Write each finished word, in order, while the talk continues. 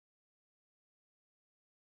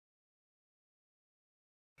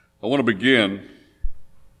I want to begin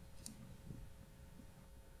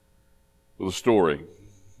with a story.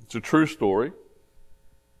 It's a true story.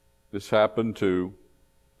 This happened to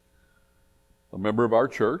a member of our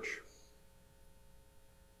church.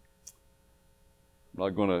 I'm not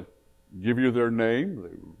going to give you their name.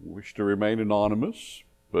 They wish to remain anonymous,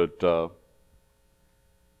 but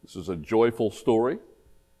this is a joyful story.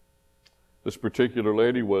 This particular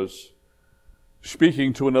lady was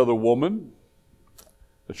speaking to another woman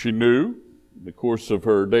that she knew in the course of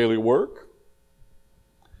her daily work.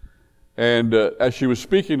 And as she was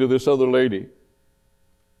speaking to this other lady,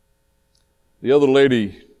 the other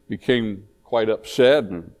lady became quite upset,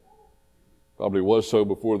 and probably was so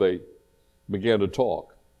before they began to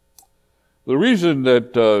talk. The reason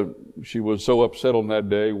that she was so upset on that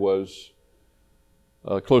day was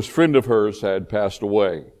a close friend of hers had passed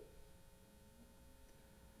away.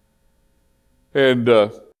 And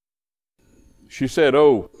she said,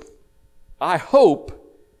 "Oh, I hope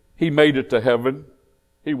he made it to heaven.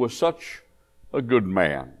 He was such a good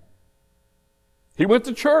man. He went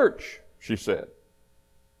to church," she said.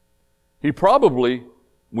 "He probably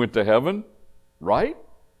went to heaven, right?"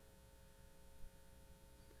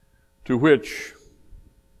 To which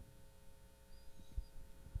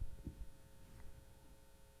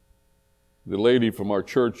the lady from our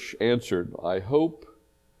church answered, "I hope,"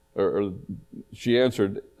 or she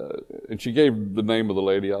answered, and she gave the name of the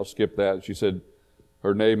lady. I'll skip that. She said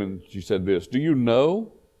her name, and she said this: "Do you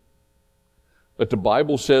know that the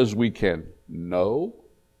Bible says we can know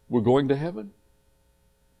we're going to heaven?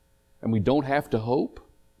 And we don't have to hope?"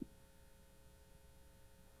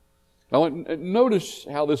 Now, notice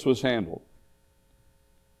how this was handled.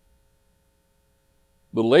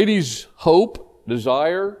 The lady's hope,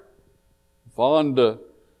 desire, fond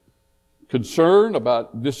concern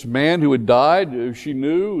about this man who had died, who she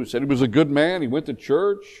knew, who said he was a good man, he went to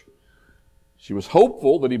church. She was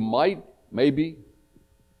hopeful that he might, maybe,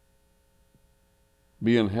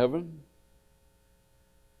 be in heaven.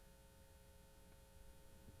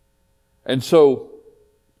 And so,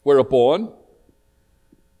 whereupon,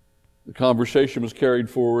 the conversation was carried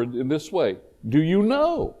forward in this way: "Do you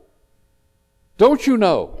know? Don't you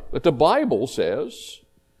know that the Bible says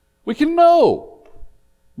we can know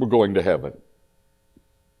we're going to heaven?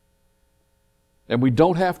 And we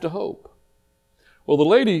don't have to hope." Well, the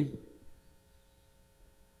lady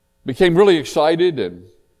became really excited, and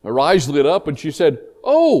her eyes lit up, and she said,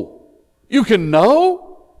 "Oh, you can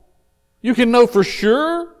know? You can know for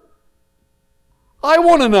sure? I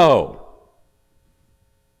want to know."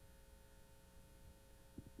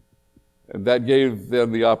 And that gave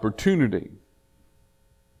them the opportunity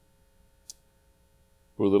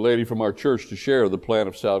for the lady from our church to share the plan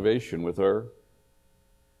of salvation with her.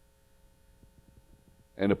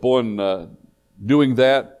 And upon doing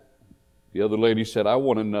that, the other lady said, "I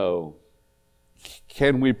want to know.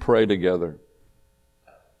 Can we pray together?"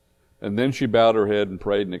 And then she bowed her head and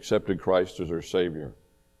prayed and accepted Christ as her Savior.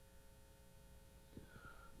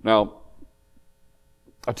 Now,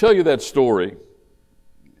 I tell you that story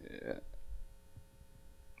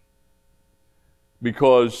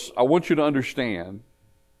because I want you to understand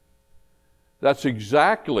that's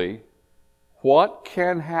exactly what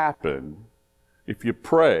can happen if you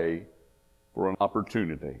pray for an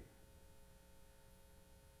opportunity.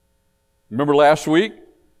 Remember last week,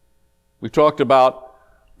 we talked about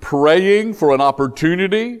praying for an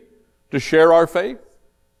opportunity to share our faith.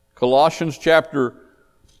 Colossians chapter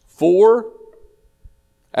 4,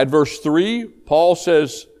 at verse 3, Paul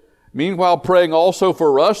says, "Meanwhile praying also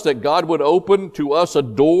for us that God would open to us a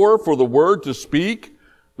door for the word to speak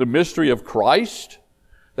the mystery of Christ."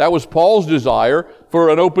 That was Paul's desire, for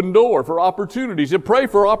an open door, for opportunities, and pray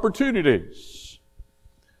for opportunities.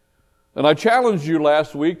 And I challenged you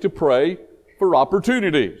last week to pray for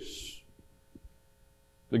opportunities.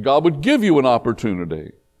 That God would give you an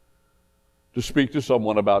opportunity to speak to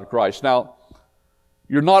someone about Christ. Now,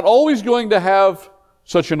 you're not always going to have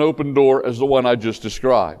such an open door as the one I just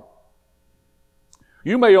described.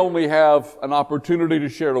 You may only have an opportunity to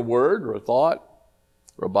share a word or a thought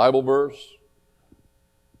or a Bible verse.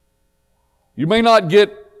 You may not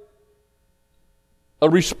get a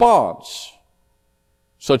response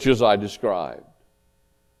such as I described.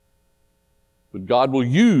 But God will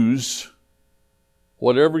use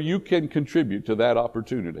whatever you can contribute to that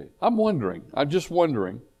opportunity. I'm just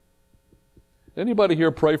wondering, anybody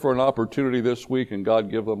here pray for an opportunity this week and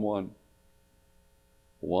God give them one?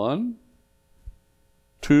 One?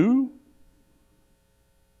 Two?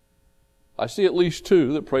 I see at least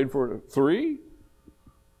two that prayed for it. Three?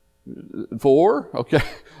 4? Okay.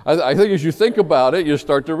 I think as you think about it, you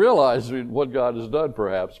start to realize what God has done,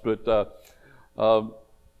 perhaps. But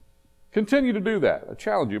continue to do that. I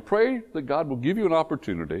challenge you. Pray that God will give you an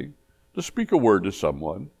opportunity to speak a word to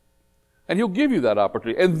someone, and He'll give you that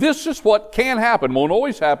opportunity. And this is what can happen. Won't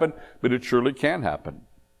always happen, but it surely can happen.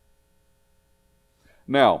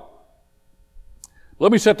 Now,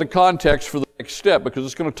 let me set the context for the next step, because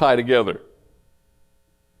it's going to tie together.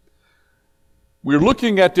 We're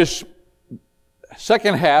looking at this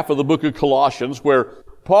second half of the book of Colossians, where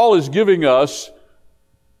Paul is giving us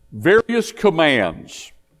various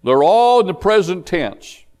commands. They're all in the present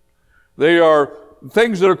tense. They are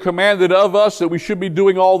things that are commanded of us that we should be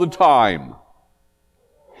doing all the time.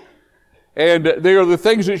 And they are the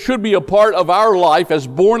things that should be a part of our life as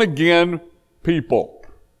born-again people.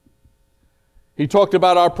 He talked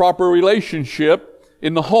about our proper relationship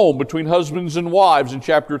in the home between husbands and wives in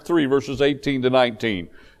chapter 3, verses 18 to 19,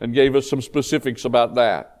 and gave us some specifics about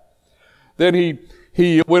that. Then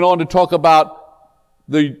he went on to talk about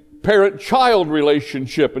the parent-child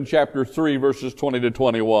relationship in chapter 3, verses 20 to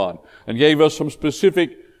 21, and gave us some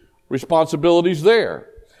specific responsibilities there.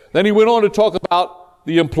 Then he went on to talk about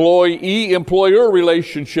the employee-employer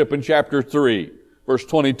relationship in chapter 3, verse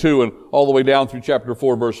 22, and all the way down through chapter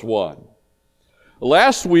 4, verse 1.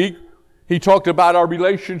 Last week, he talked about our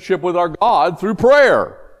relationship with our God through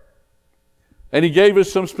prayer, and he gave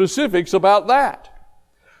us some specifics about that.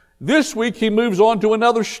 This week, he moves on to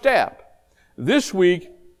another step. This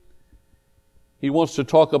week, he wants to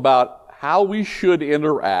talk about how we should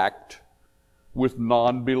interact with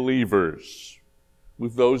non-believers,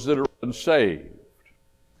 with those that are unsaved.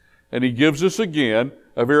 And he gives us again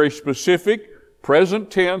a very specific present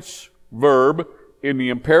tense verb in the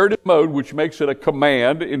imperative mode, which makes it a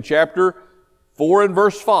command in chapter 4 and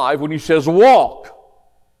verse 5 when he says, walk.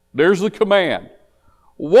 There's the command.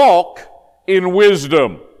 Walk in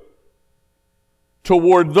wisdom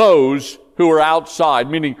toward those who are outside,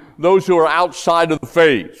 meaning those who are outside of the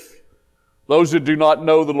faith, those that do not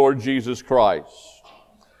know the Lord Jesus Christ.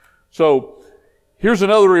 So here's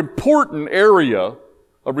another important area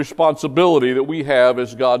of responsibility that we have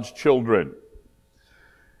as God's children.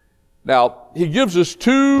 Now, he gives us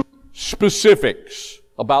two specifics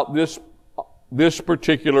about this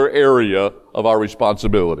particular area of our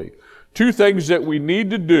responsibility. Two things that we need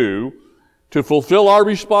to do to fulfill our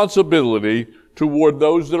responsibility toward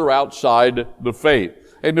those that are outside the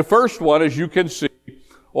faith. And the first one, as you can see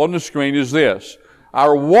on the screen, is this.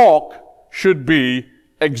 Our walk should be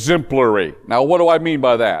exemplary. Now, what do I mean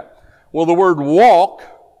by that? Well, the word walk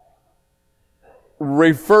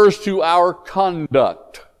refers to our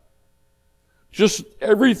conduct. Just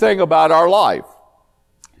everything about our life.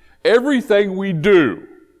 Everything we do.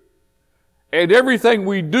 And everything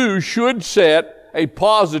we do should set a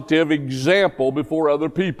positive example before other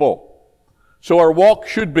people. So our walk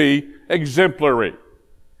should be exemplary.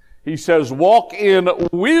 He says, walk in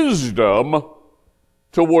wisdom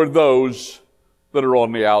toward those that are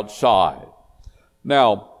on the outside.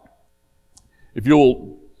 Now, if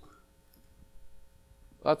you'll,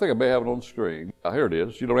 I think I may have it on the screen. Here it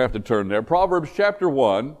is. You don't have to turn there. Proverbs chapter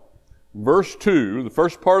 1, verse 2, the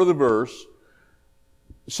first part of the verse,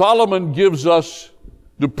 Solomon gives us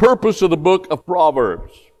the purpose of the book of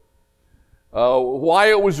Proverbs,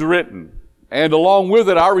 why it was written, and along with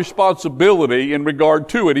it, our responsibility in regard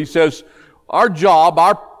to it. He says, our job,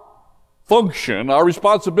 our function, our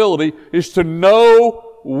responsibility is to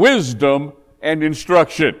know wisdom and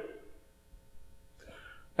instruction.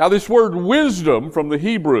 Now, this word wisdom from the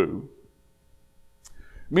Hebrew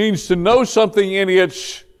means to know something in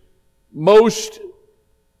its most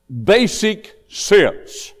basic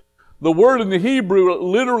sense. The word in the Hebrew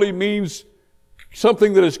literally means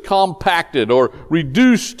something that is compacted or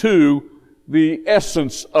reduced to the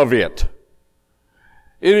essence of it.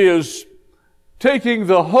 It is taking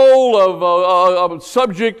the whole of a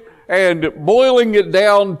subject and boiling it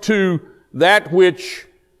down to that which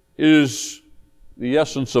is the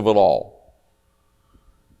essence of it all.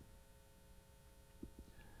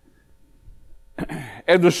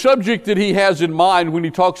 And the subject that he has in mind when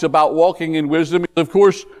he talks about walking in wisdom is, of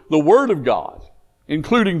course, the Word of God,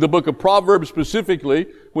 including the book of Proverbs specifically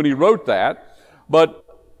when he wrote that. But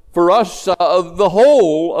for us, the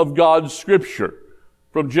whole of God's Scripture,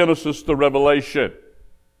 from Genesis to Revelation.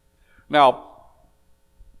 Now,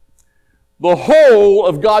 the whole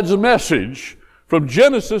of God's message from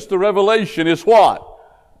Genesis to Revelation is what?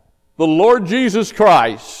 The Lord Jesus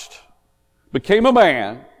Christ became a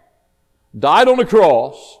man, died on the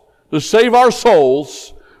cross to save our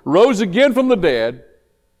souls, rose again from the dead,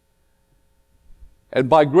 and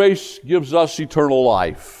by grace gives us eternal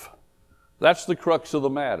life. That's the crux of the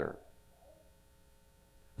matter.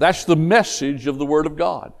 That's the message of the Word of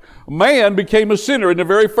God. Man became a sinner in the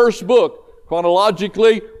very first book.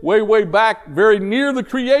 Chronologically, way back, very near the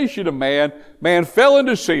creation of man, man fell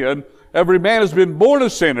into sin. Every man has been born a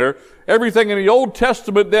sinner. Everything in the Old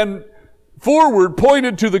Testament then forward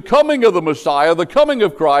pointed to the coming of the Messiah, the coming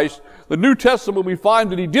of Christ. The New Testament, we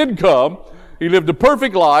find that He did come. He lived a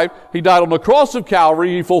perfect life. He died on the cross of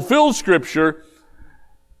Calvary. He fulfilled Scripture.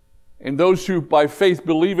 And those who by faith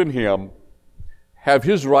believe in Him have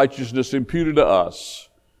His righteousness imputed to us.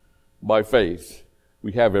 By faith,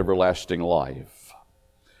 we have everlasting life.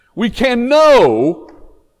 We can know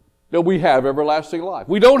that we have everlasting life.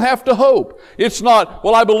 We don't have to hope. It's not,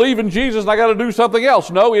 well, I believe in Jesus and I got to do something else.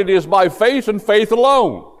 No, it is by faith and faith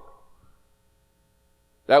alone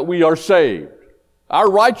that we are saved. Our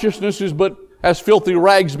righteousness is but as filthy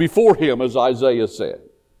rags before Him, as Isaiah said.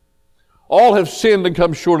 All have sinned and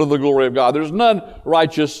come short of the glory of God. There's none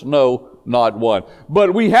righteous, no, not one.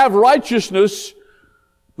 But we have righteousness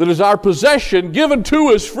that is our possession, given to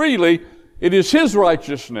us freely. It is His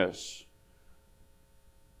righteousness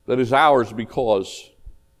that is ours because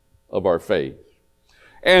of our faith.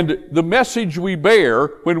 And the message we bear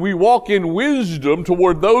when we walk in wisdom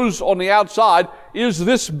toward those on the outside is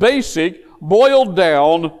this basic, boiled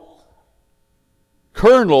down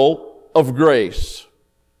kernel of grace,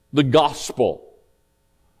 the gospel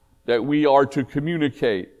that we are to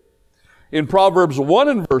communicate. In Proverbs 1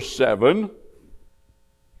 and verse 7,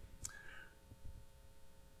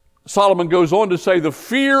 Solomon goes on to say, the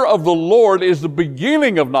fear of the Lord is the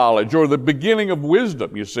beginning of knowledge, or the beginning of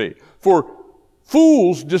wisdom, you see. For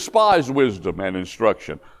fools despise wisdom and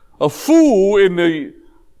instruction. A fool in the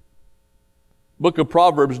book of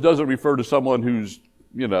Proverbs doesn't refer to someone who's,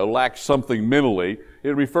 lacks something mentally.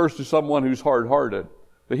 It refers to someone who's hard-hearted.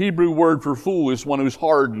 The Hebrew word for fool is one who's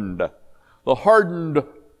hardened. The hardened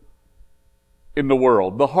in the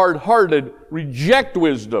world, the hard-hearted reject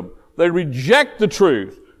wisdom. They reject the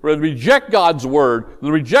truth. They reject God's Word. They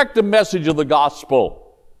reject the message of the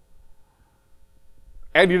gospel.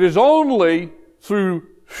 And it is only through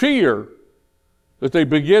fear that they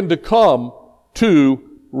begin to come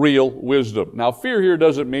to real wisdom. Now, fear here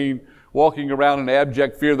doesn't mean walking around in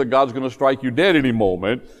abject fear that God's going to strike you dead any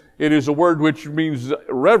moment. It is a word which means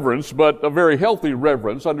reverence, but a very healthy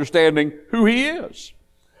reverence, understanding who He is.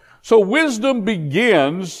 So wisdom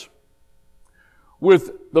begins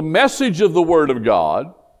with the message of the Word of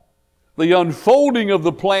God, the unfolding of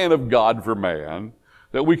the plan of God for man,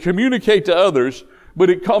 that we communicate to others, but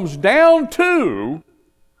it comes down to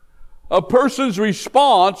a person's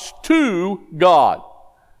response to God.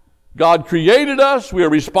 God created us. We are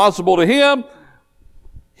responsible to Him.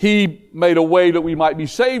 He made a way that we might be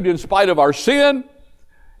saved in spite of our sin.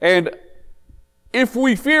 And if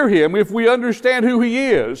we fear Him, if we understand who He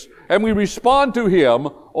is, and we respond to Him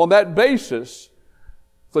on that basis,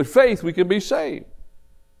 through faith we can be saved.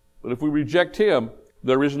 But if we reject Him,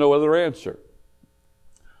 there is no other answer.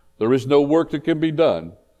 There is no work that can be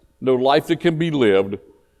done, no life that can be lived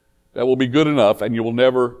that will be good enough, and you will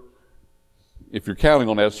never, if you're counting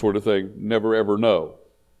on that sort of thing, never ever know.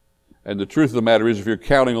 And the truth of the matter is, if you're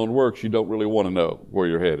counting on works, you don't really want to know where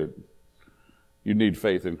you're headed. You need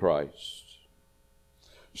faith in Christ.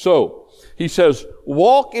 So, he says,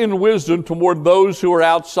 walk in wisdom toward those who are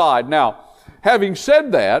outside. Now, having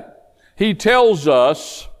said that, he tells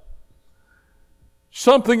us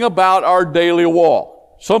something about our daily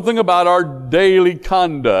walk, something about our daily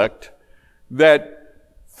conduct that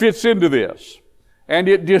fits into this. And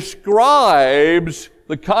it describes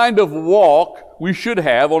the kind of walk we should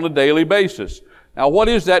have on a daily basis. Now, what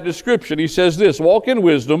is that description? He says this, walk in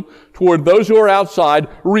wisdom toward those who are outside,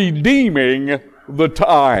 redeeming the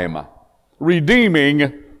time.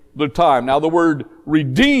 Redeeming the time. Now, the word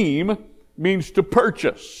redeem means to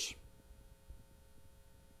purchase,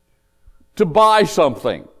 to buy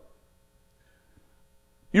something.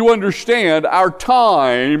 You understand, our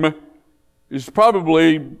time is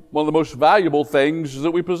probably one of the most valuable things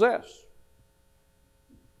that we possess.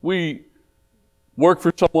 We work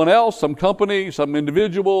for someone else, some company, some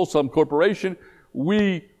individual, some corporation.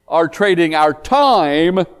 We are trading our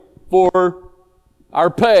time for our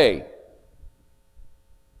pay.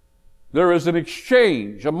 There is an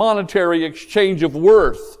exchange, a monetary exchange of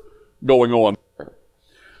worth going on there.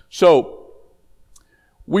 So,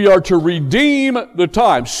 we are to redeem the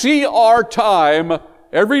time. See our time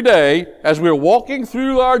every day as we're walking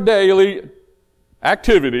through our daily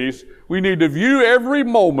activities. We need to view every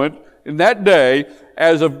moment in that day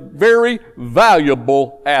as a very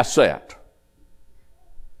valuable asset.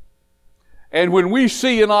 And when we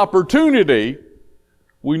see an opportunity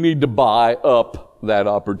we need to buy up that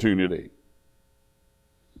opportunity.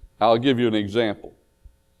 I'll give you an example.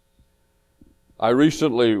 I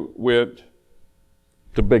recently went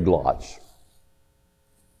to Big Lots.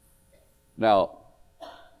 Now,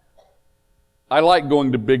 I like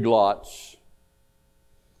going to Big Lots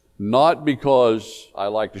not because I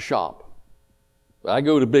like to shop. I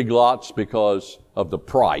go to Big Lots because of the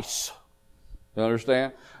price. You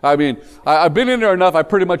understand? I mean, I've been in there enough, I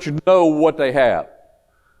pretty much know what they have.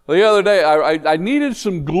 The other day, I needed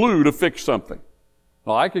some glue to fix something.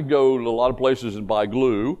 Now, I could go to a lot of places and buy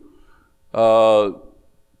glue,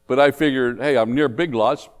 but I figured, hey, I'm near Big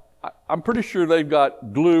Lots. I'm pretty sure they've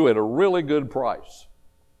got glue at a really good price.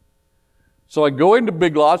 So I go into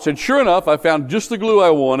Big Lots, and sure enough, I found just the glue I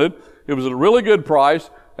wanted. It was at a really good price,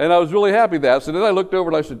 and I was really happy with that. So then I looked over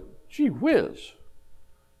and I said, gee whiz,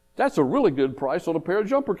 that's a really good price on a pair of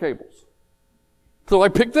jumper cables. So I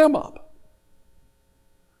picked them up.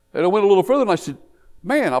 And I went a little further and I said,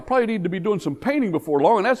 man, I'll probably need to be doing some painting before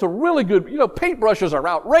long, and that's a really good, paintbrushes are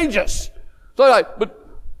outrageous. So but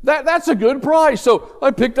that's a good price. So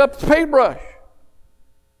I picked up the paintbrush.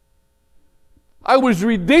 I was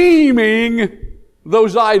redeeming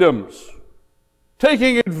those items,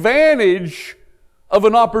 taking advantage of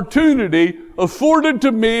an opportunity afforded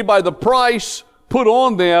to me by the price put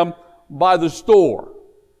on them by the store.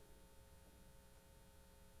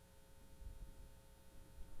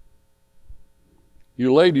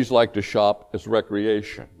 You ladies like to shop as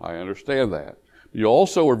recreation. I understand that. You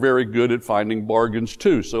also are very good at finding bargains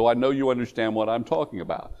too, so I know you understand what I'm talking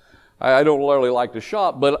about. I don't really like to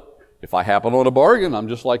shop, but if I happen on a bargain, I'm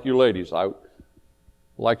just like you ladies. I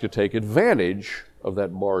like to take advantage of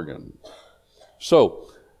that bargain.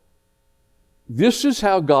 So, this is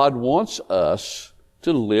how God wants us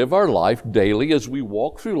to live our life daily as we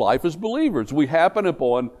walk through life as believers. We happen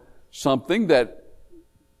upon something that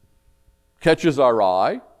catches our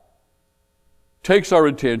eye, takes our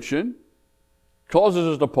attention, causes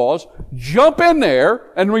us to pause, jump in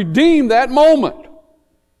there and redeem that moment.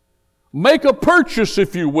 Make a purchase,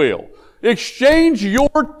 if you will. Exchange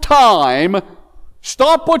your time,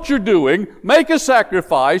 stop what you're doing, make a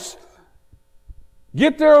sacrifice,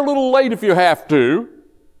 get there a little late if you have to,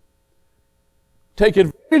 take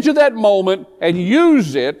advantage of that moment and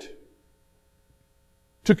use it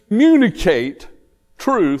to communicate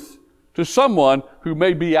truth to someone who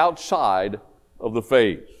may be outside of the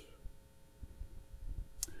faith.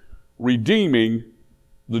 Redeeming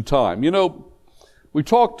the time. We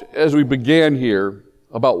talked as we began here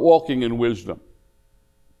about walking in wisdom.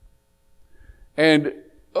 And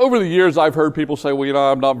over the years I've heard people say, well,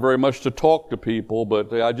 I'm not very much to talk to people,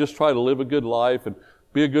 but I just try to live a good life and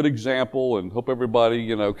be a good example and hope everybody,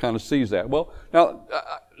 kind of sees that. Well, now,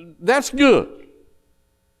 that's good.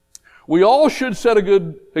 We all should set a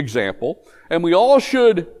good example, and we all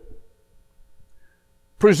should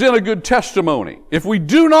present a good testimony. If we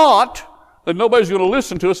do not, then nobody's going to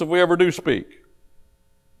listen to us if we ever do speak.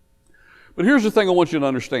 But here's the thing I want you to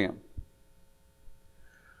understand.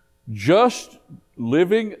 Just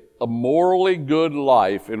living a morally good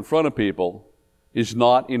life in front of people is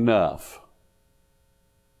not enough.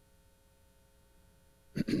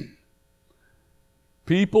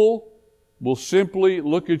 People will simply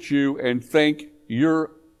look at you and think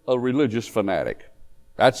you're a religious fanatic.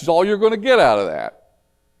 That's all you're going to get out of that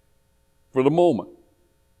for the moment.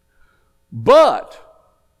 But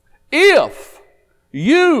if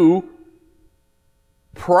you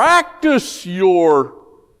practice your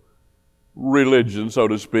religion, so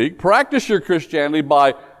to speak, practice your Christianity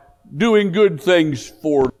by doing good things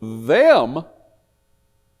for them,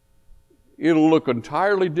 it'll look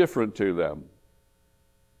entirely different to them.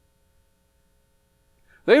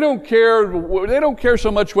 They don't care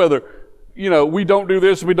so much whether, we don't do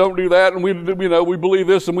this and we don't do that and we believe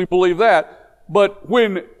this and we believe that. But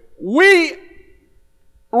when we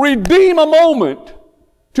redeem a moment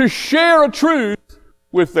to share a truth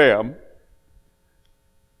with them,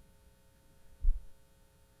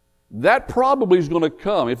 that probably is going to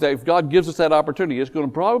come. If God gives us that opportunity, it's going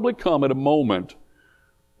to probably come at a moment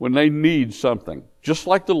when they need something. Just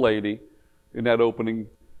like the lady in that opening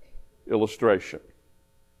illustration.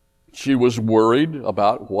 She was worried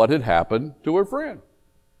about what had happened to her friend.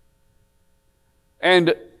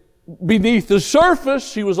 And beneath the surface,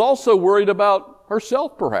 she was also worried about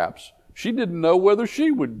herself, perhaps. She didn't know whether she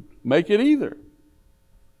would make it either.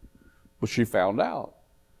 But she found out.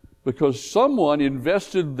 Because someone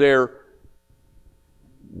invested their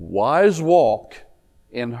wise walk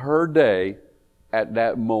in her day at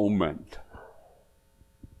that moment.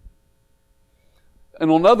 And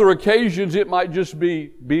on other occasions, it might just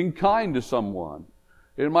be being kind to someone.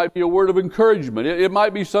 It might be a word of encouragement. It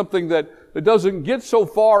might be something that doesn't get so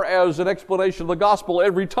far as an explanation of the gospel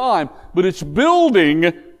every time, but it's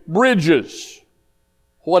building bridges.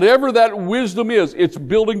 Whatever that wisdom is, it's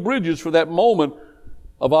building bridges for that moment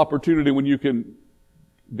of opportunity when you can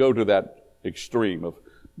go to that extreme of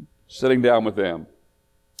sitting down with them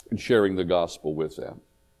and sharing the gospel with them.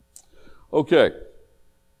 Okay,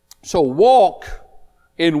 so walk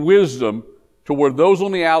in wisdom toward those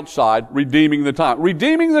on the outside, redeeming the time.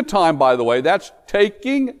 Redeeming the time, by the way, that's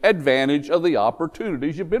taking advantage of the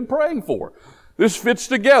opportunities you've been praying for. This fits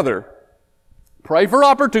together. Pray for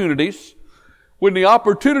opportunities. When the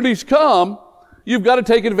opportunities come, you've got to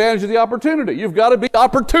take advantage of the opportunity. You've got to be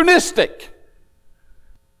opportunistic.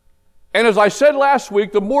 And as I said last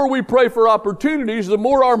week, the more we pray for opportunities, the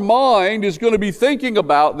more our mind is going to be thinking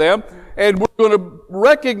about them, and we're going to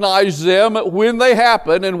recognize them when they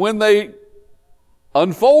happen and when they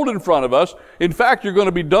unfold in front of us. In fact, you're going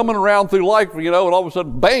to be dumbing around through life, and all of a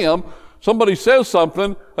sudden, bam, somebody says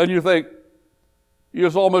something, and you think,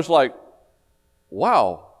 it's almost like,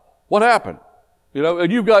 wow, what happened? And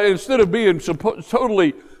you've got, instead of being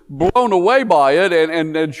totally blown away by it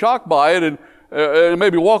and shocked by it and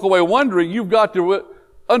maybe walk away wondering, you've got to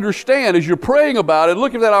understand as you're praying about it,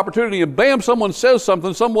 look at that opportunity, and bam, someone says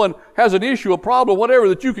something, someone has an issue, a problem, whatever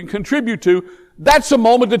that you can contribute to. That's a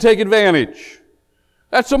moment to take advantage.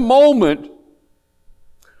 That's a moment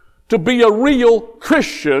to be a real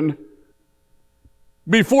Christian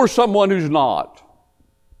before someone who's not.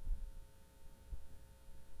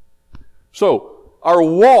 So, our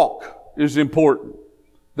walk is important.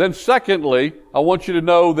 Then secondly, I want you to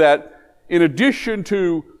know that in addition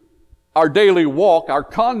to our daily walk, our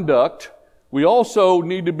conduct, we also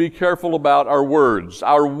need to be careful about our words.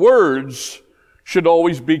 Our words should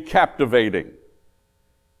always be captivating.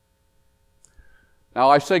 Now,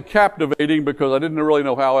 I say captivating because I didn't really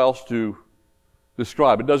know how else to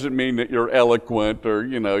describe. It doesn't mean that you're eloquent or,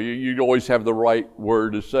 you always have the right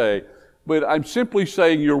word to say. But I'm simply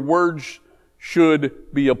saying your words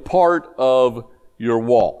should be a part of your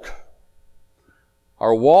walk.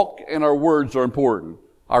 Our walk and our words are important.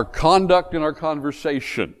 Our conduct and our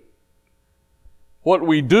conversation. What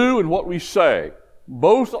we do and what we say.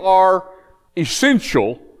 Both are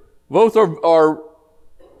essential. Both are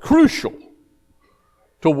crucial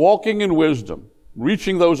to walking in wisdom,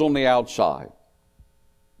 reaching those on the outside.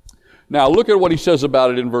 Now look at what he says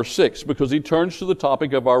about it in verse 6, because he turns to the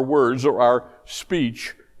topic of our words or our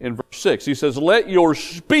speech in verse 6. He says, let your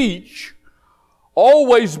speech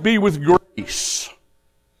always be with grace.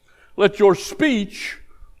 Let your speech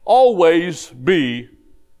always be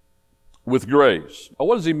with grace. Now,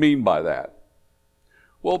 what does he mean by that?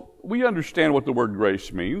 Well, we understand what the word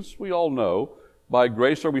grace means. We all know by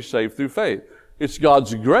grace are we saved through faith. It's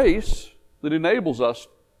God's grace that enables us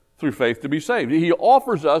through faith to be saved. He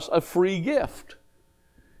offers us a free gift.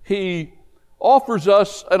 He offers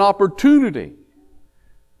us an opportunity.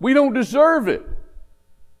 We don't deserve it.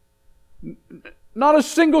 Not a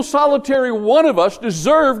single solitary one of us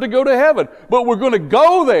deserve to go to heaven. But we're going to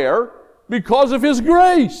go there because of His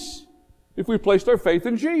grace, if we placed our faith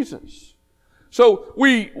in Jesus. So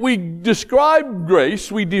we describe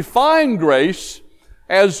grace, we define grace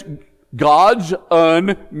as God's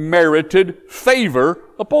unmerited favor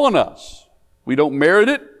upon us. We don't merit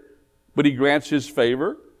it, but He grants His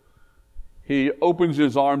favor. He opens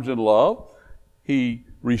His arms in love. He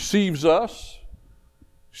receives us,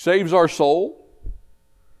 saves our soul,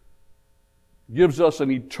 gives us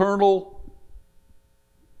an eternal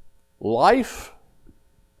life,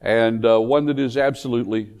 and one that is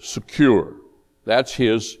absolutely secure. That's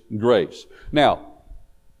His grace. Now,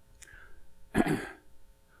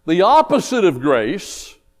 the opposite of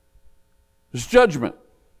grace is judgment.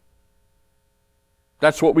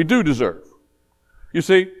 That's what we do deserve. You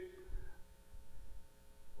see,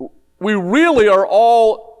 we really are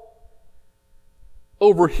all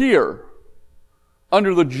over here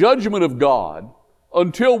under the judgment of God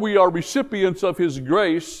until we are recipients of His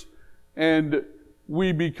grace and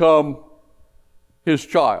we become His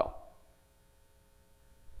child.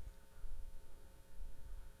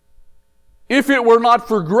 If it were not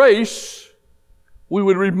for grace, we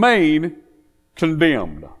would remain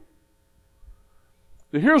condemned.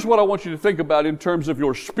 Now, here's what I want you to think about in terms of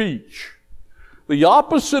your speech. The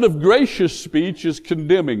opposite of gracious speech is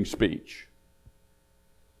condemning speech.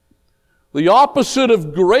 The opposite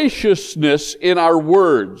of graciousness in our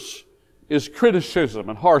words is criticism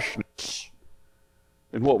and harshness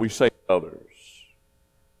in what we say to others.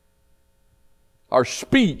 Our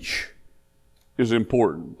speech is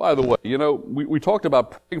important. By the way, we talked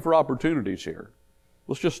about praying for opportunities here.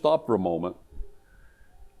 Let's just stop for a moment.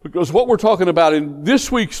 Because what we're talking about in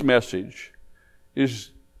this week's message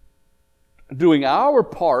is doing our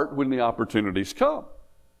part when the opportunities come.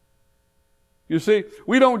 You see,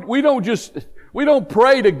 we don't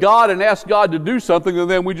pray to God and ask God to do something and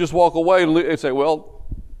then we just walk away and say, well,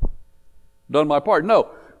 done my part. No.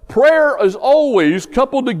 Prayer is always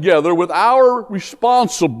coupled together with our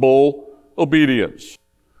responsible obedience.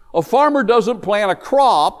 A farmer doesn't plant a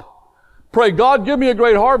crop, pray, God, give me a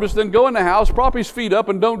great harvest, then go in the house, prop his feet up,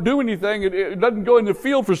 and don't do anything. It doesn't go in the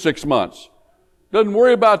field for 6 months. Doesn't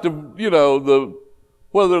worry about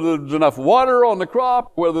whether there's enough water on the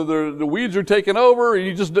crop, whether the weeds are taking over.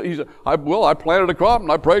 I planted a crop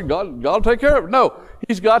and I prayed God will take care of it. No,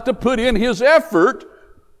 he's got to put in his effort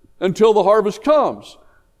until the harvest comes.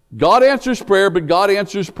 God answers prayer, but God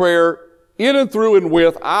answers prayer in and through and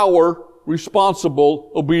with our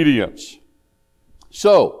responsible obedience.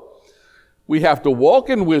 So, we have to walk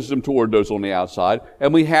in wisdom toward those on the outside,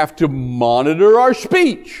 and we have to monitor our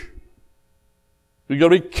speech. We've got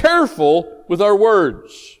to be careful with our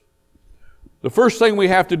words. The first thing we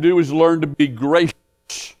have to do is learn to be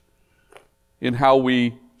gracious in how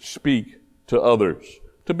we speak to others.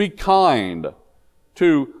 To be kind.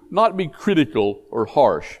 To not be critical or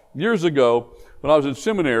harsh. Years ago, when I was in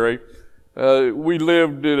seminary, we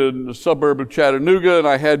lived in a suburb of Chattanooga, and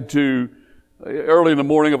I had to, early in the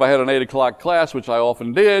morning, if I had an 8 o'clock class, which I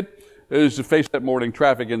often did, is to face that morning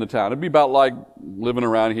traffic in the town. It'd be about like living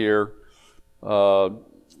around here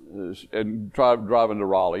and driving to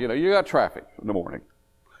Raleigh. You got traffic in the morning.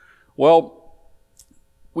 Well,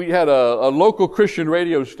 we had a local Christian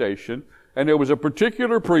radio station, and there was a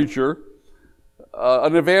particular preacher,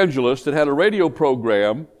 an evangelist, that had a radio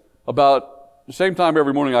program about the same time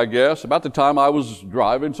every morning, I guess, about the time I was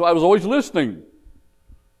driving, so I was always listening.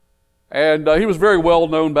 And he was very well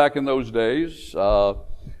known back in those days.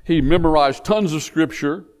 He memorized tons of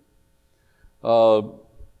scripture.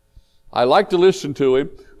 I like to listen to him,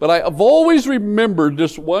 but I've always remembered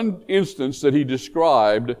this one instance that he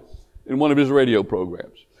described in one of his radio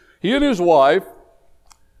programs. He and his wife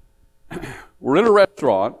were in a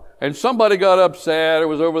restaurant, and somebody got upset or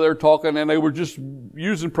was over there talking, and they were just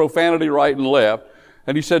using profanity right and left.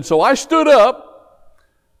 And he said, so I stood up,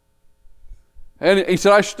 and he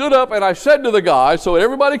said, I stood up and I said to the guy, so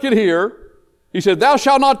everybody could hear, he said, thou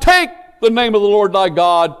shalt not take the name of the Lord thy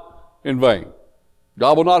God in vain.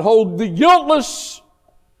 God will not hold the guiltless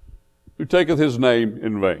who taketh his name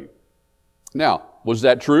in vain. Now, was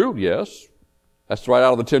that true? Yes. That's right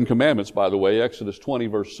out of the Ten Commandments, by the way, Exodus 20,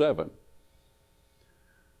 verse 7.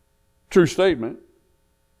 True statement.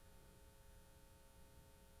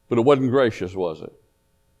 But it wasn't gracious, was it?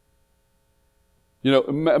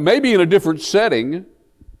 Maybe in a different setting,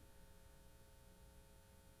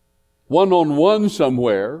 one-on-one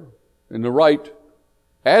somewhere, in the right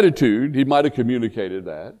attitude, he might have communicated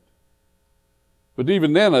that. But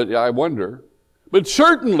even then, I wonder. But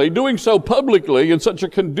certainly, doing so publicly in such a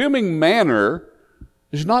condemning manner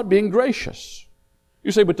is not being gracious.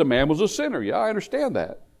 You say, but the man was a sinner. Yeah, I understand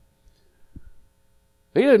that.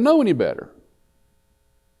 He didn't know any better.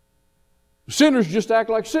 Sinners just act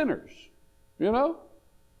like sinners,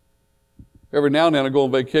 Every now and then I go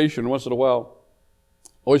on vacation, once in a while.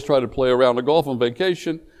 Always try to play around the golf on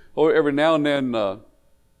vacation. Or every now and then,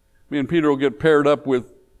 me and Peter will get paired up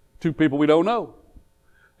with two people we don't know.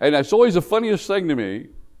 And that's always the funniest thing to me.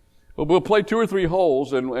 We'll play 2 or 3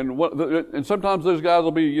 holes, and sometimes those guys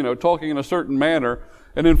will be, talking in a certain manner.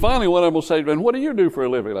 And then finally one of them will say, "And what do you do for a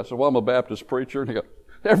living?" I said, "Well, I'm a Baptist preacher." And he goes,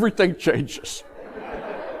 everything changes.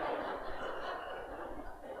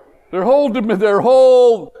 Their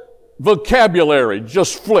whole vocabulary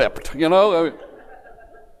just flipped, You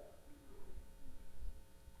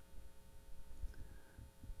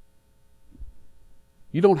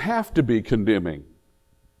don't have to be condemning.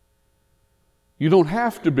 You don't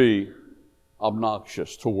have to be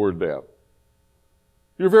obnoxious toward them.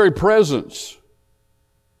 Your very presence,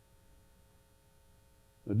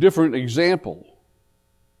 a different example.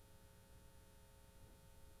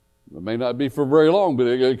 It may not be for very long, but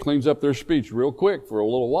it cleans up their speech real quick for a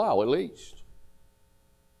little while at least.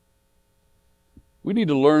 We need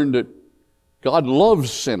to learn that God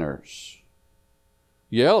loves sinners.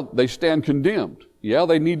 Yeah, they stand condemned. Yeah,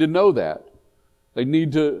 they need to know that. They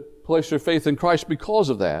need to place their faith in Christ because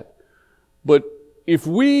of that. But if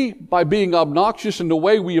we, by being obnoxious in the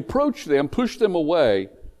way we approach them, push them away,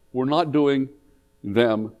 we're not doing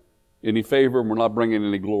them any favor and we're not bringing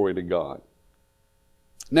any glory to God.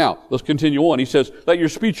 Now, let's continue on. He says, let your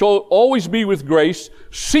speech always be with grace,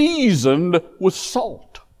 seasoned with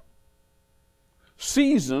salt.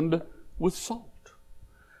 Seasoned with salt.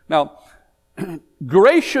 Now,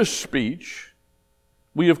 Gracious speech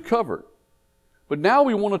we have covered. But now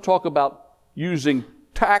we want to talk about using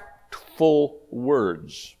tactful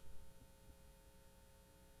words.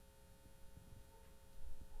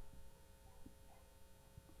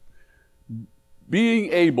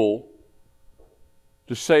 Being able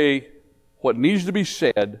to say what needs to be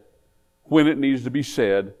said when it needs to be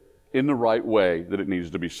said in the right way that it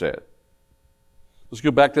needs to be said. Let's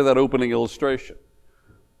go back to that opening illustration.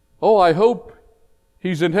 Oh, I hope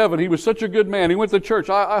he's in heaven. He was such a good man. He went to church.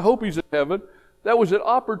 I hope he's in heaven. That was an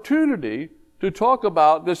opportunity to talk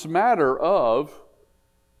about this matter of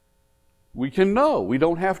we can know. We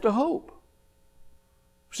don't have to hope.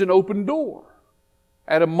 It's an open door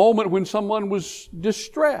at a moment when someone was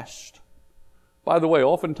distressed. By the way,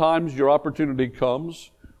 oftentimes your opportunity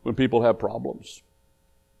comes when people have problems,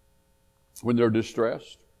 when they're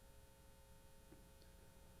distressed.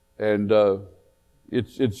 And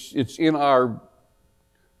it's in our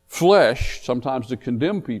flesh sometimes to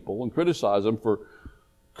condemn people and criticize them for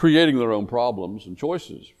creating their own problems and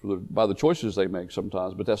choices by the choices they make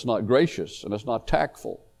sometimes, but that's not gracious and that's not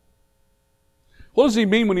tactful. What does he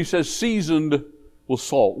mean when he says seasoned with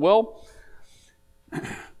salt? Well,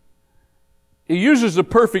 he uses the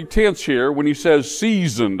perfect tense here when he says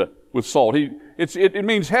seasoned with salt. It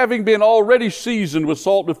means having been already seasoned with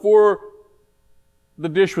salt before the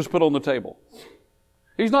dish was put on the table.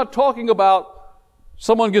 He's not talking about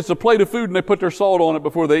someone gets a plate of food and they put their salt on it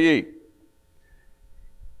before they eat.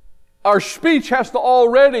 Our speech has to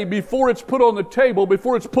already, before it's put on the table,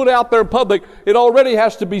 before it's put out there in public, it already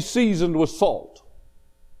has to be seasoned with salt.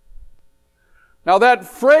 Now that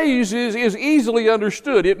phrase is easily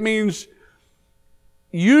understood. It means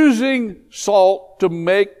using salt to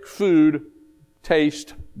make food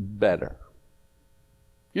taste better.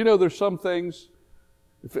 You know, there's some things,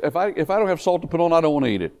 if I don't have salt to put on, I don't want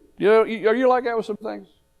to eat it. You know, are you like that with some things?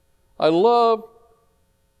 I love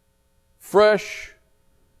fresh,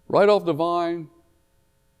 right off the vine,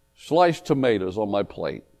 sliced tomatoes on my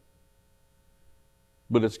plate.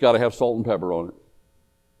 But it's got to have salt and pepper on it.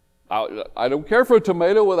 I don't care for a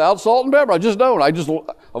tomato without salt and pepper. I just don't.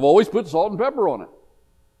 I've always put salt and pepper on it.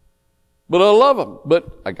 But I love them.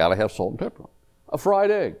 But I got to have salt and pepper on it. A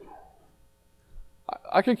fried egg.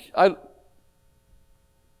 I can't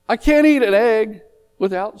eat an egg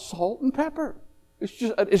without salt and pepper.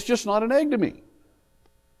 It's just not an egg to me.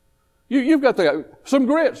 You've got some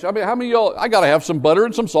grits. I mean, how many of y'all, I got to have some butter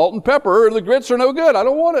and some salt and pepper, or the grits are no good. I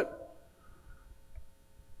don't want it.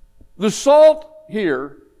 The salt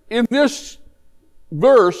here in this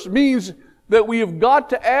verse means that we have got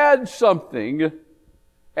to add something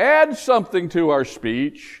to our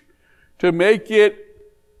speech to make it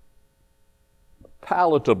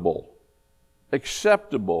palatable,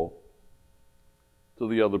 acceptable to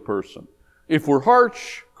the other person. If we're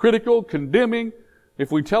harsh, critical, condemning,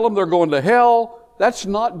 if we tell them they're going to hell, that's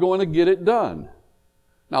not going to get it done.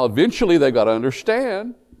 Now, eventually they've got to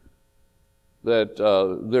understand that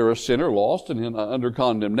they're a sinner lost and under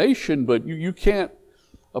condemnation, but you can't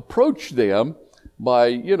approach them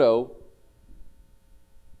by,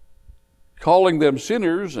 calling them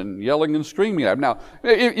sinners and yelling and screaming at them. Now,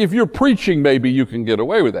 if you're preaching, maybe you can get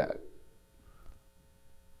away with that.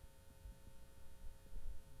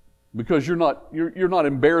 Because you're not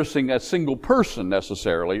embarrassing a single person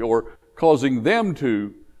necessarily or causing them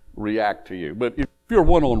to react to you. But if you're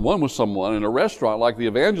one-on-one with someone in a restaurant like the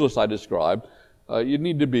evangelist I described, you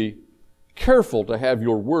need to be careful to have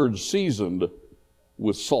your words seasoned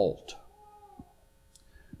with salt.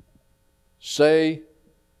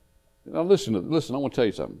 Now listen, I want to tell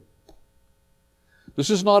you something. This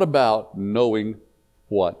is not about knowing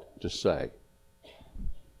what to say.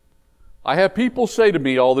 I have people say to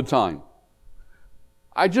me all the time,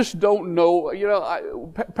 I just don't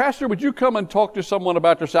know, Pastor, would you come and talk to someone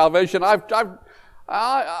about their salvation?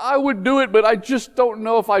 I would do it, but I just don't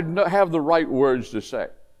know if I have the right words to say.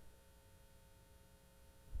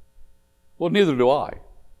 Well, neither do I.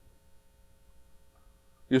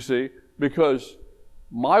 You see, because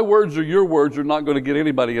my words or your words are not going to get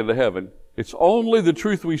anybody into heaven. It's only the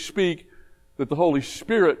truth we speak that the Holy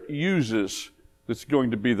Spirit uses that's going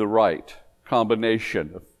to be the right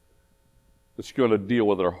combination that's going to deal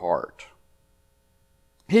with our heart.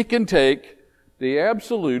 He can take the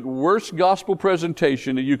absolute worst gospel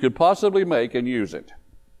presentation that you could possibly make and use it.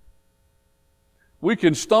 We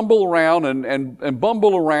can stumble around and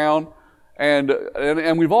bumble around,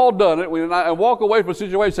 and we've all done it. And walk away from a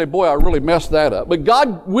situation and say, boy, I really messed that up. But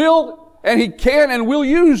God will, and He can and will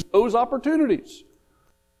use those opportunities.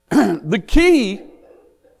 The key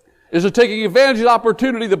is to taking advantage of the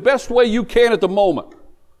opportunity the best way you can at the moment.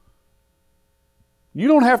 You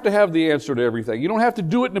don't have to have the answer to everything. You don't have to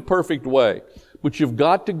do it in a perfect way. But you've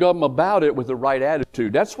got to come about it with the right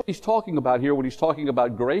attitude. That's what he's talking about here when he's talking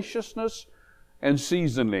about graciousness and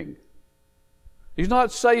seasoning. He's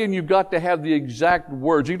not saying you've got to have the exact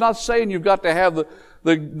words. He's not saying you've got to have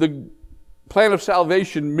the plan of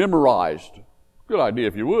salvation memorized. Good idea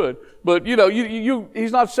if you would. But,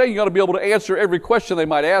 he's not saying you got to be able to answer every question they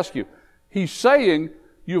might ask you. He's saying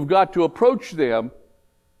you've got to approach them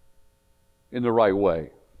in the right way.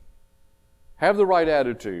 Have the right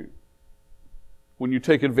attitude when you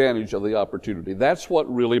take advantage of the opportunity. That's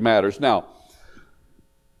what really matters. Now,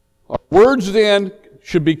 our words then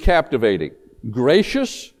should be captivating.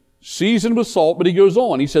 Gracious, seasoned with salt, but he goes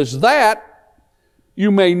on. He says, that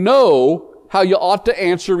you may know how you ought to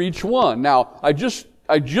answer each one. Now, I just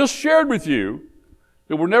shared with you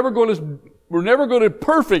that we're never going to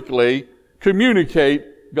perfectly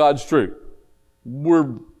communicate God's truth.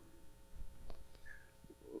 We're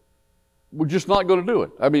just not going to do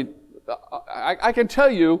it. I mean, I can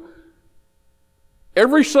tell you,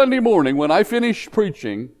 every Sunday morning when I finish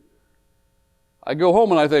preaching, I go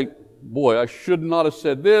home and I think, boy, I should not have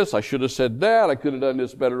said this. I should have said that. I could have done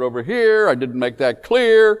this better over here. I didn't make that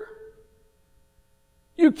clear.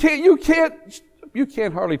 You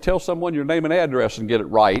can't hardly tell someone your name and address and get it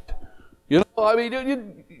right.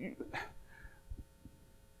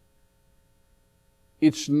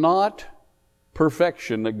 It's not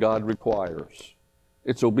perfection that God requires.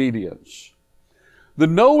 It's obedience. The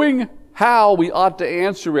knowing how we ought to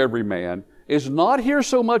answer every man is not here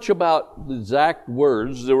so much about the exact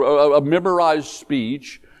words, a memorized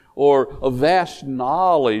speech, or a vast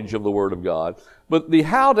knowledge of the Word of God, but the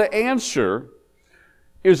how to answer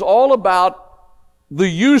is all about the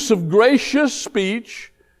use of gracious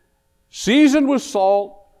speech, seasoned with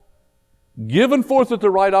salt, given forth at the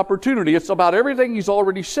right opportunity. It's about everything he's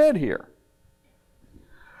already said here.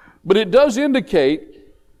 But it does indicate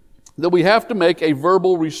that we have to make a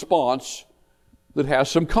verbal response that has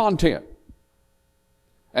some content.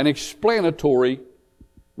 An explanatory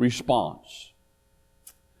response.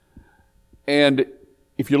 And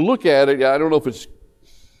if you look at it, I don't know if it's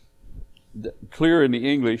clear in the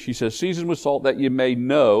English. He says, season with salt that you may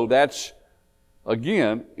know. That's,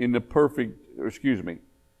 again, in the perfect,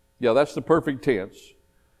 that's the perfect tense.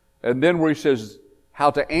 And then where he says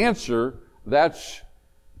how to answer, that's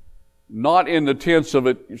not in the tense of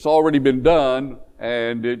it's already been done,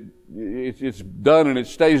 and it's done and it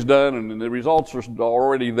stays done, and the results are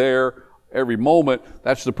already there every moment.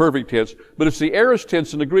 That's the perfect tense. But it's the aorist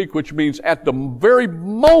tense in the Greek, which means at the very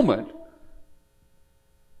moment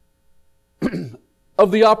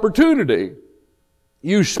of the opportunity,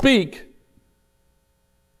 you speak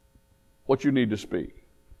what you need to speak.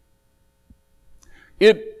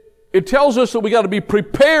 It tells us that we got to be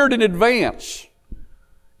prepared in advance.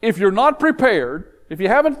 If you're not prepared, if you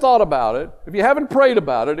haven't thought about it, if you haven't prayed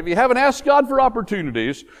about it, if you haven't asked God for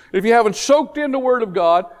opportunities, if you haven't soaked in the Word of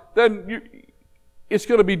God, then it's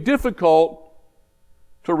going to be difficult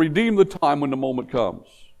to redeem the time when the moment comes.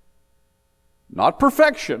 Not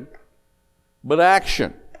perfection, but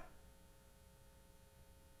action.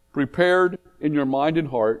 Prepared in your mind and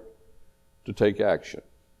heart to take action.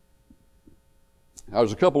 Now,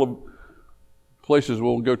 there's a couple of places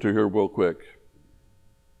we'll go to here real quick.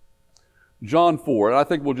 John 4, and I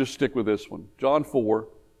think we'll just stick with this one. John 4,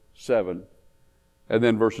 7, and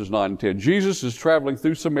then verses 9 and 10. Jesus is traveling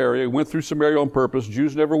through Samaria. He went through Samaria on purpose.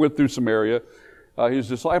 Jews never went through Samaria. His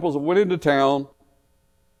disciples went into town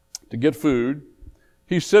to get food.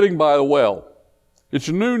 He's sitting by a well. It's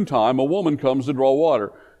noontime. A woman comes to draw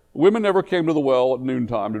water. Women never came to the well at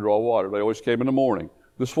noontime to draw water. They always came in the morning.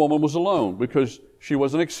 This woman was alone because she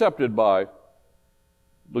wasn't accepted by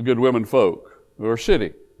the good women folk of her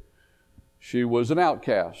city. She was an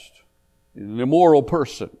outcast, an immoral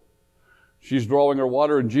person. She's drawing her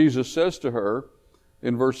water, and Jesus says to her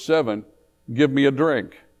in verse 7, "Give me a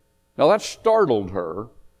drink." Now that startled her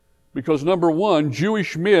because, number one,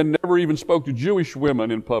 Jewish men never even spoke to Jewish women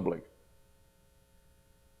in public.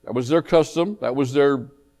 That was their custom. That was their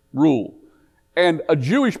rule. And a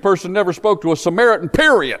Jewish person never spoke to a Samaritan,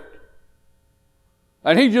 period.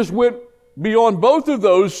 And he just went beyond both of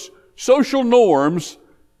those social norms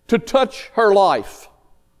to touch her life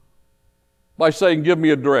by saying, "Give me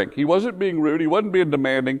a drink." He wasn't being rude. He wasn't being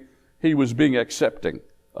demanding. He was being accepting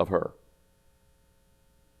of her.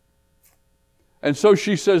 And so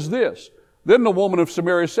she says this. Then the woman of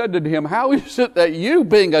Samaria said to him, "How is it that you,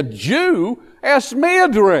 being a Jew, ask me a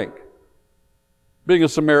drink?" Being a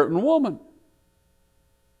Samaritan woman.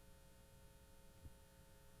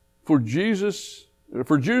 For Jews,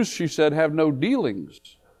 she said, have no dealings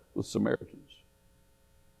with Samaritans.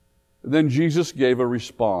 Then Jesus gave a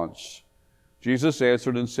response. Jesus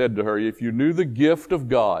answered and said to her, if you knew the gift of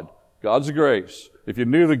God, God's grace, if you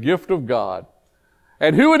knew the gift of God,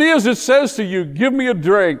 and who it is that says to you, give me a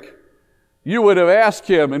drink, you would have asked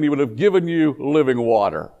him and he would have given you living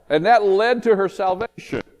water. And that led to her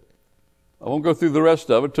salvation. I won't go through the rest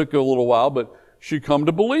of it. It took a little while, but she come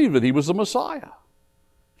to believe that he was the Messiah.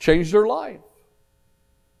 Changed her life.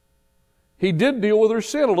 He did deal with her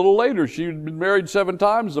sin a little later. She had been married 7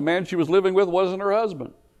 times. The man she was living with wasn't her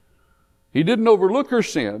husband. He didn't overlook her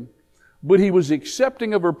sin, but he was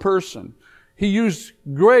accepting of her person. He used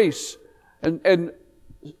grace and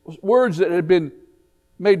words that had been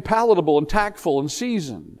made palatable and tactful and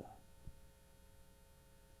seasoned.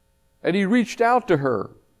 And he reached out to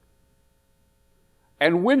her.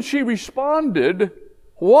 And when she responded,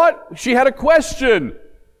 what? She had a question.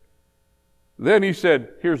 Then he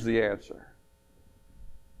said, here's the answer.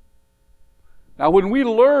 Now, when we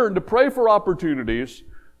learn to pray for opportunities,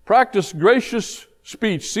 practice gracious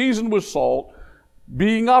speech seasoned with salt,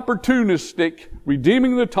 being opportunistic,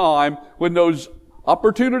 redeeming the time, when those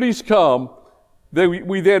opportunities come,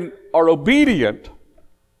 we then are obedient.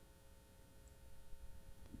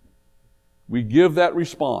 We give that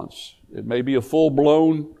response. It may be a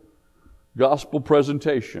full-blown gospel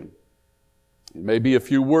presentation. It may be a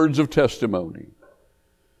few words of testimony.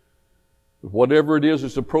 But whatever it is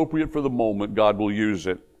that's appropriate for the moment, God will use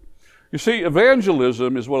it. You see,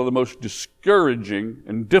 evangelism is one of the most discouraging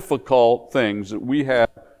and difficult things that we have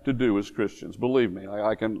to do as Christians. Believe me,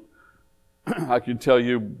 I can tell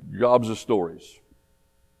you gobs of stories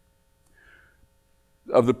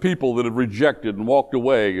of the people that have rejected and walked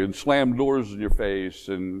away and slammed doors in your face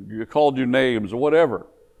and called you names or whatever.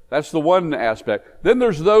 That's the one aspect. Then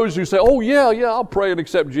there's those who say, oh yeah, I'll pray and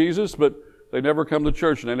accept Jesus, but they never come to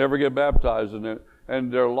church and they never get baptized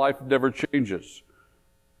and their life never changes.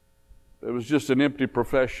 It was just an empty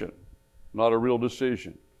profession, not a real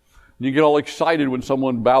decision. You get all excited when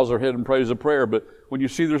someone bows their head and prays a prayer, but when you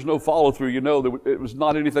see there's no follow-through, you know that it was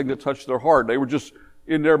not anything that touched their heart. They were just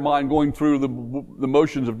in their mind going through the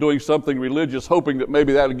motions of doing something religious, hoping that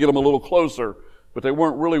maybe that would get them a little closer, but they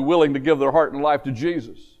weren't really willing to give their heart and life to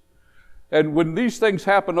Jesus. And when these things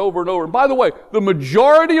happen over and over, and by the way, the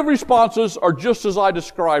majority of responses are just as I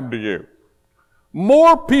described to you.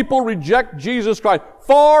 More people reject Jesus Christ.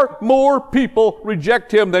 Far more people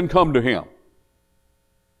reject Him than come to Him.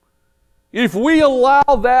 If we allow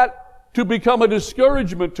that to become a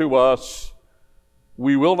discouragement to us,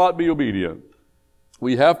 we will not be obedient.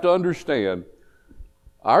 We have to understand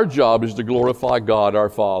our job is to glorify God our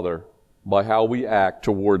Father by how we act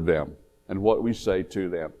toward them and what we say to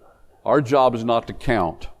them. Our job is not to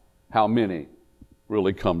count how many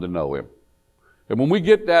really come to know Him. And when we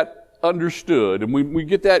get that understood and we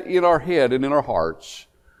get that in our head and in our hearts,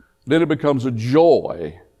 then it becomes a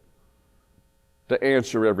joy to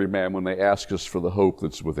answer every man when they ask us for the hope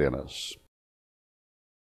that's within us.